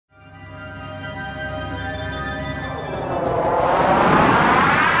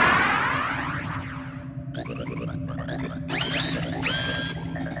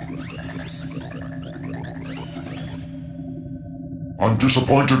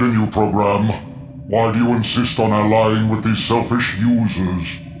disappointed in you, program. Why do you insist on allying with these selfish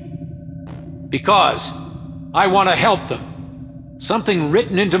users? Because I want to help them. Something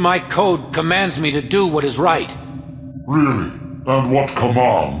written into my code commands me to do what is right. Really? And what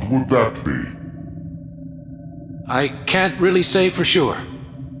command would that be? I can't really say for sure.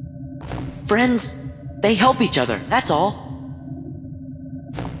 Friends, they help each other, that's all.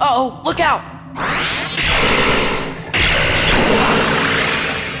 Uh-oh, look out!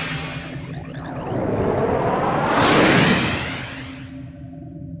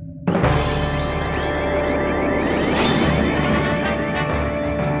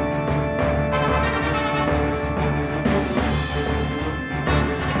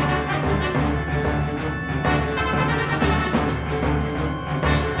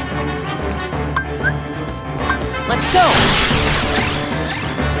 Let's go!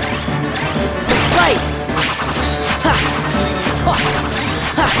 Right! Ha! Ha!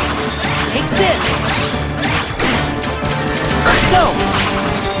 Ha! Take this! Let's go!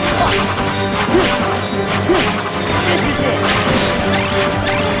 Ha! This is it!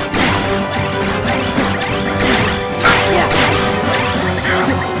 Yeah!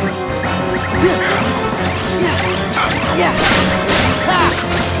 Yeah! Yeah! Ha!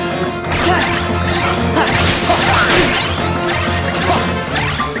 Ha!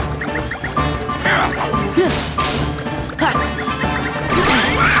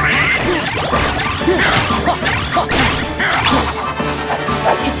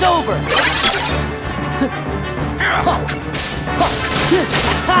 It's over!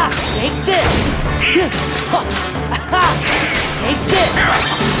 Take this! Take this!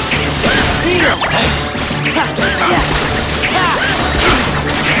 Feel! Yeah! Take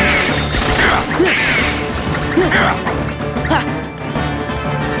this!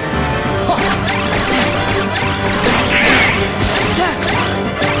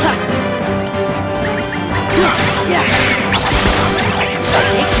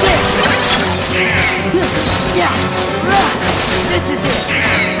 Yeah! This is it!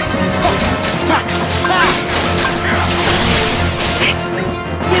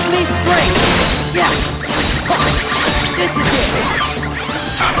 Give me strength! Yeah! This is it!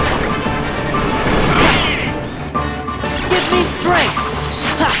 Give me strength!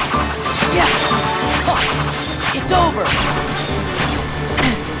 Yeah! It's over!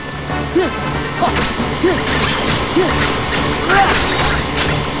 Yeah!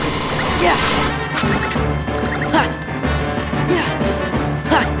 Yeah! Ha! Yeah!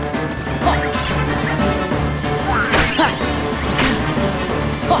 Ha! Ha!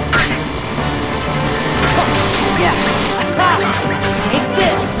 Ha! Ha! Yeah! Ha! Take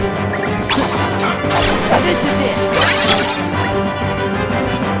this! This is it!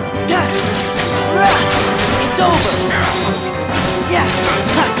 It's over! Yeah!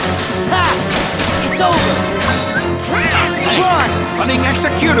 Ha! Ha! It's over! Tron! Running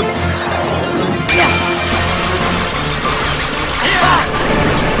executable! Yeah!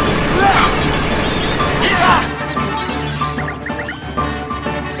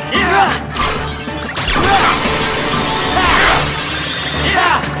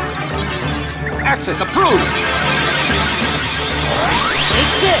 Access approved!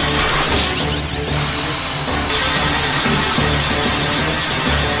 Take this!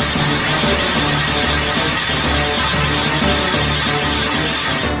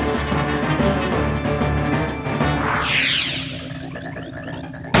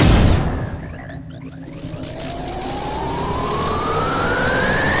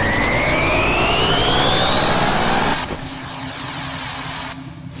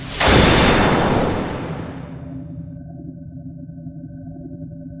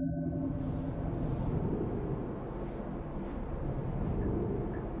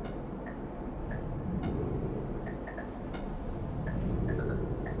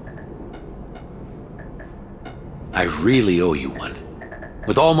 I really owe you one.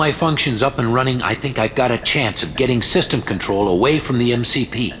 With all my functions up and running, I think I've got a chance of getting system control away from the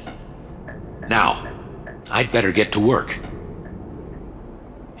MCP. Now, I'd better get to work.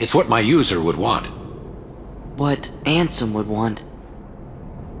 It's what my user would want. What Ansem would want.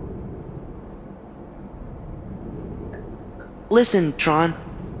 Listen, Tron.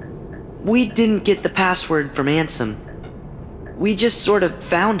 We didn't get the password from Ansem. We just sort of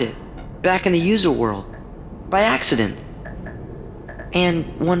found it, back in the user world. By accident.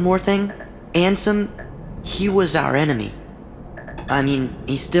 And one more thing, Ansem, he was our enemy. I mean,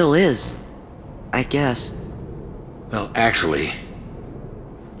 he still is, I guess. Well, actually,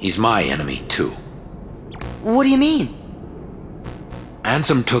 he's my enemy, too. What do you mean?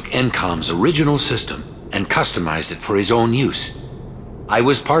 Ansem took Encom's original system and customized it for his own use. I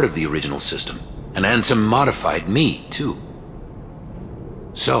was part of the original system, and Ansem modified me, too.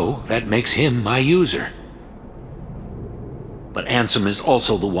 So, that makes him my user. But Ansem is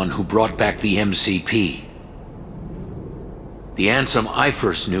also the one who brought back the MCP. The Ansem I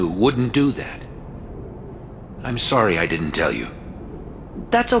first knew wouldn't do that. I'm sorry I didn't tell you.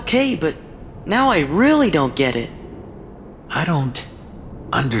 That's okay, but now I really don't get it. I don't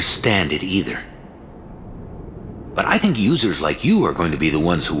understand it either. But I think users like you are going to be the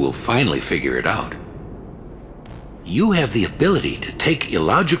ones who will finally figure it out. You have the ability to take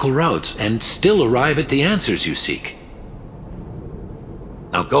illogical routes and still arrive at the answers you seek.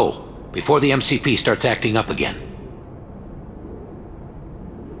 Now go, before the MCP starts acting up again.